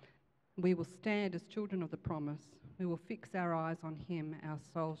life. We will stand as children of the promise. We will fix our eyes on him, our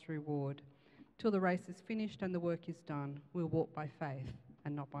soul's reward. Till the race is finished and the work is done, we'll walk by faith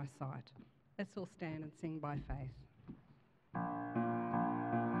and not by sight. Let's all stand and sing by faith.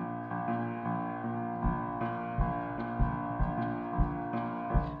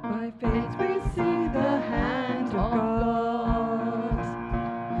 By faith we see the hand of God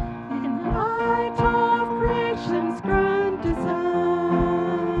in the light of creation's grand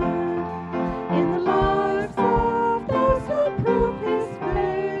design, in the lives of those who prove his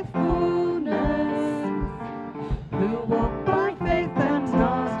faithfulness, who walk by faith and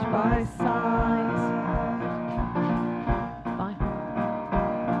not by sight.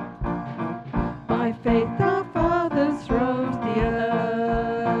 By faith our fathers rode the earth,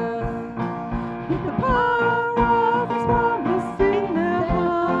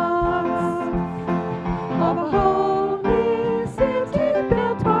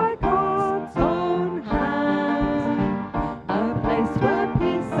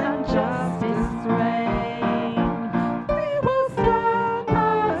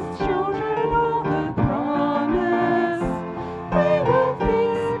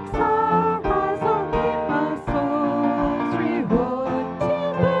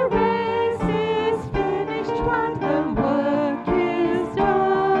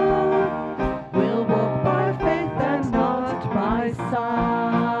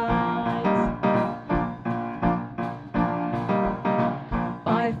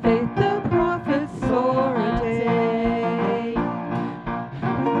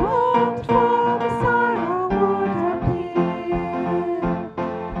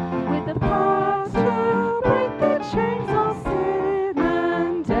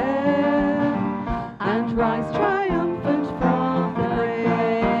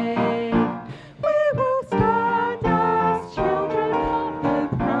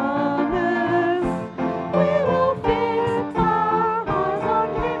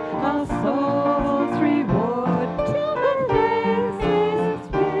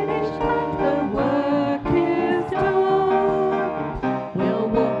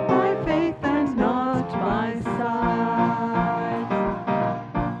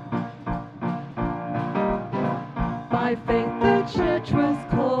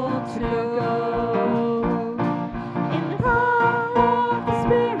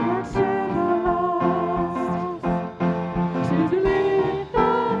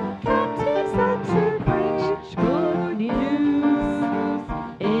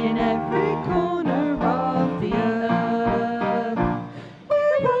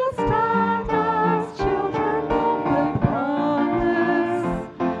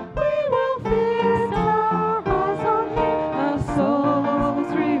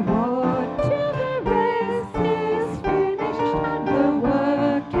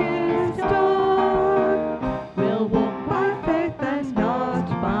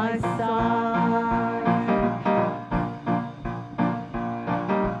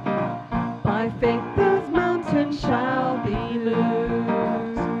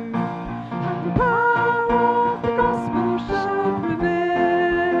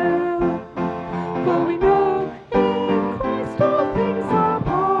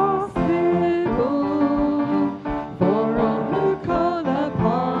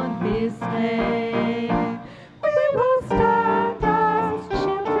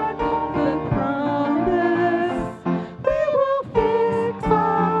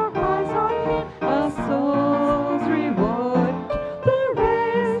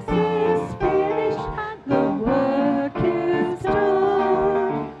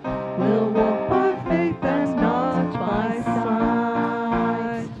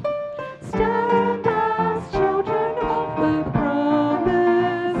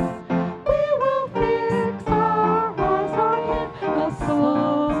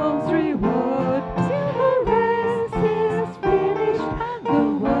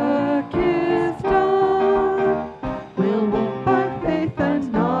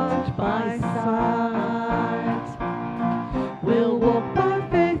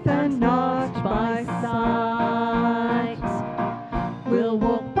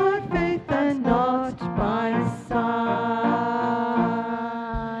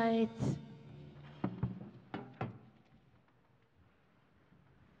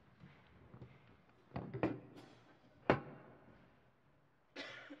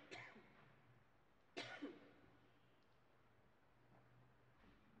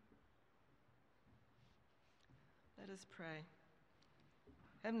 Let us pray.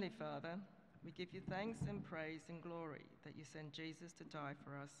 Heavenly Father, we give you thanks and praise and glory that you sent Jesus to die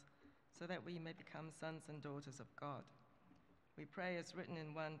for us so that we may become sons and daughters of God. We pray as written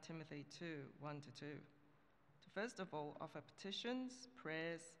in 1 Timothy 2, 1-2, to first of all offer petitions,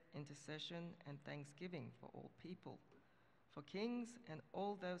 prayers, intercession, and thanksgiving for all people, for kings and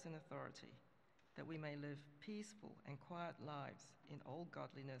all those in authority, that we may live peaceful and quiet lives in all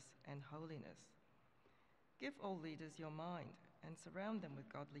godliness and holiness. Give all leaders your mind and surround them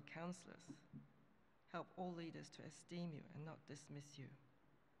with godly counselors. Help all leaders to esteem you and not dismiss you.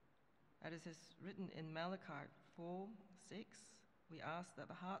 As it is written in Malachi 4:6, we ask that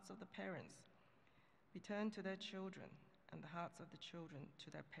the hearts of the parents be turned to their children and the hearts of the children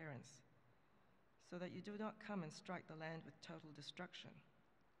to their parents, so that you do not come and strike the land with total destruction.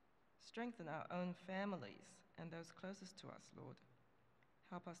 Strengthen our own families and those closest to us, Lord.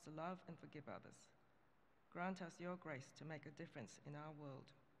 Help us to love and forgive others. Grant us your grace to make a difference in our world.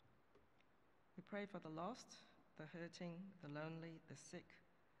 We pray for the lost, the hurting, the lonely, the sick,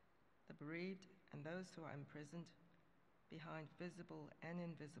 the bereaved, and those who are imprisoned behind visible and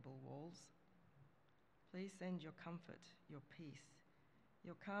invisible walls. Please send your comfort, your peace,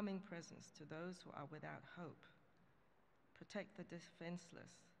 your calming presence to those who are without hope. Protect the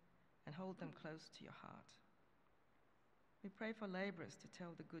defenseless and hold them close to your heart. We pray for laborers to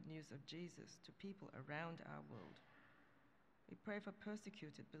tell the good news of Jesus to people around our world. We pray for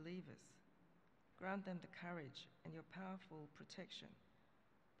persecuted believers. Grant them the courage and your powerful protection.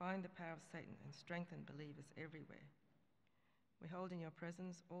 Bind the power of Satan and strengthen believers everywhere. We hold in your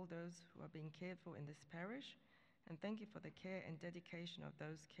presence all those who are being cared for in this parish, and thank you for the care and dedication of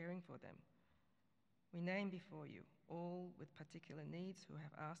those caring for them. We name before you all with particular needs who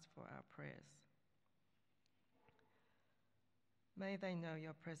have asked for our prayers. May they know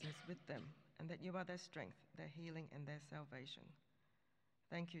your presence with them, and that you are their strength, their healing, and their salvation.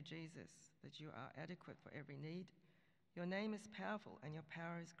 Thank you, Jesus, that you are adequate for every need. Your name is powerful, and your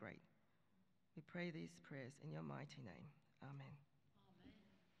power is great. We pray these prayers in your mighty name. Amen.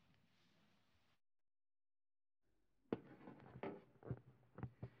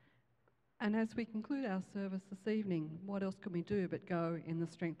 And as we conclude our service this evening, what else can we do but go in the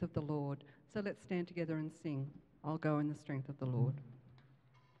strength of the Lord? So let's stand together and sing, I'll go in the strength of the Lord.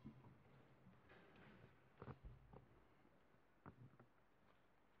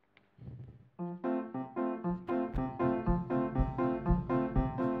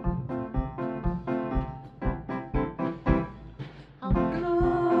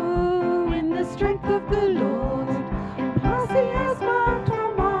 strength of the Lord, in mercy has marked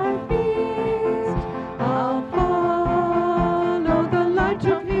on my feet. I'll follow the light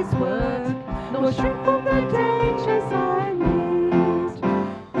of His word, nor shrink from the dangers I meet.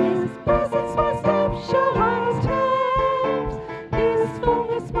 His presence my steps shall have tempt, His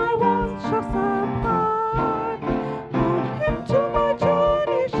fullness my wants shall supply. On Him to my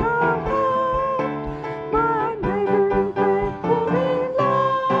journey shall help, my neighboring faith will rely.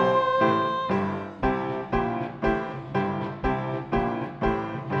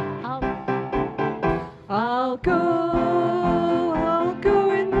 I'll go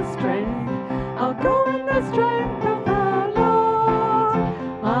in the strength, I'll go in the strength of the Lord.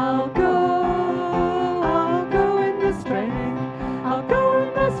 I'll go in the strength, I'll go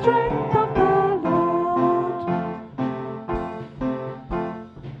in the strength of the Lord.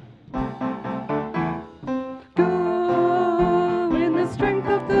 Go in the strength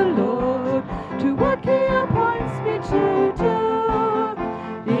of the Lord, to what He appoints me to do.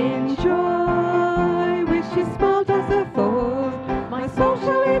 In joy which His smile does afford, my soul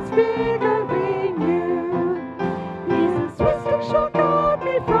shall its vigor renew. His wisdom shall guard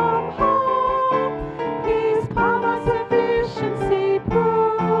me from harm, His power sufficiency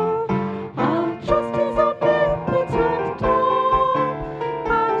prove. I'll trust His omnipotent arm,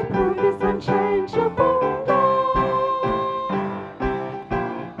 and prove His unchangeable love.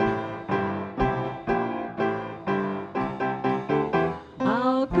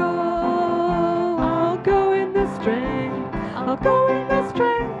 I'll go in the strength, I'll go in the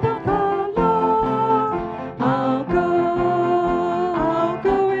strength of the Lord. I'll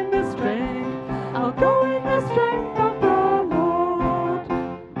go in the strength, I'll go in the strength of the Lord.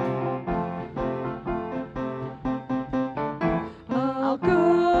 I'll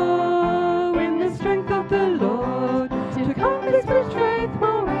go in the strength of the Lord, to accomplish which faith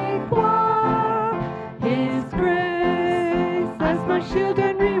will require. His grace as my shield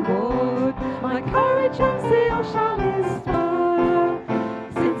and reward, my courage and zeal shall inspire.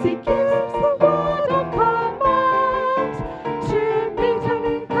 Since He gives the word of command, to meet and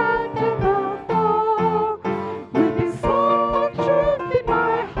encounter the foe, with His sword of truth in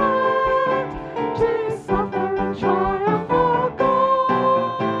my hand, to suffer and triumph for God.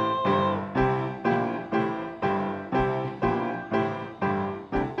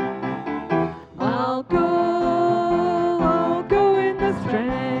 I'll go in the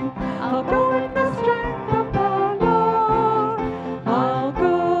strength, I'll go in the strength of the Lord. I'll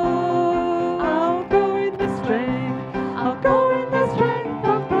go in the strength, I'll go in the strength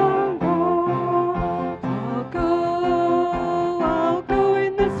of the Lord. I'll go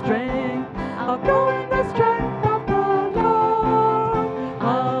in the strength, I'll go in the strength of the Lord.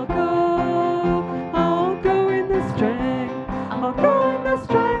 I'll go in the strength, I'll go in the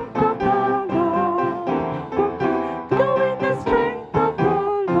strength of the Lord. Go in the strength of the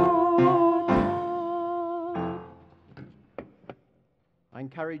Lord. I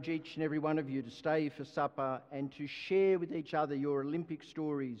encourage each and every one of you to stay for supper and to share with each other your Olympic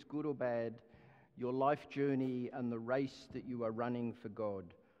stories, good or bad, your life journey and the race that you are running for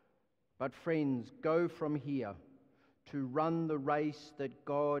God. But friends, go from here to run the race that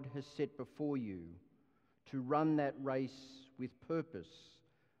God has set before you, to run that race with purpose,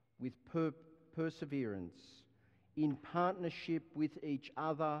 with perseverance, in partnership with each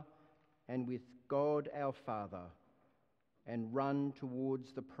other and with God our Father, and run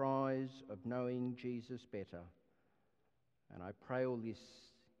towards the prize of knowing Jesus better. And I pray all this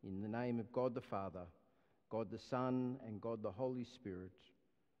in the name of God the Father, God the Son, and God the Holy Spirit.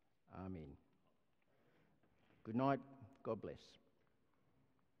 Amen. Good night. God bless.